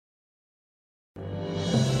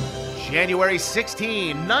January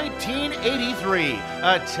 16, 1983,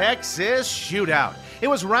 a Texas shootout. It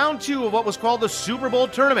was round 2 of what was called the Super Bowl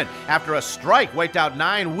tournament after a strike wiped out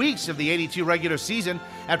 9 weeks of the 82 regular season.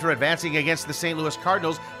 After advancing against the St. Louis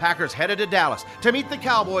Cardinals, Packers headed to Dallas to meet the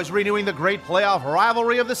Cowboys, renewing the great playoff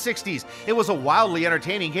rivalry of the 60s. It was a wildly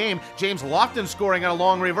entertaining game. James Lofton scoring on a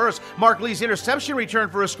long reverse. Mark Lee's interception return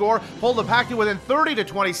for a score pulled the Pack to within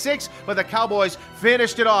 30-26, but the Cowboys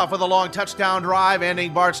finished it off with a long touchdown drive,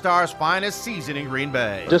 ending Bart Starr's finest season in Green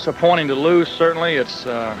Bay. Disappointing to lose, certainly.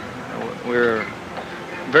 We're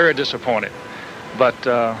very disappointed, but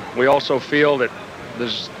we also feel that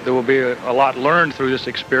there will be a lot learned through this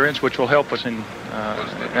experience, which will help us in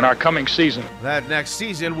our coming season. That next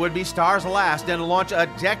season would be Starr's last and launch a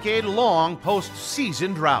decade-long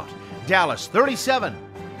postseason drought. Dallas 37,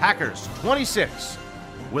 Packers 26.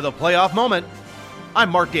 With a playoff moment, I'm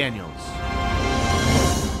Mark Daniels.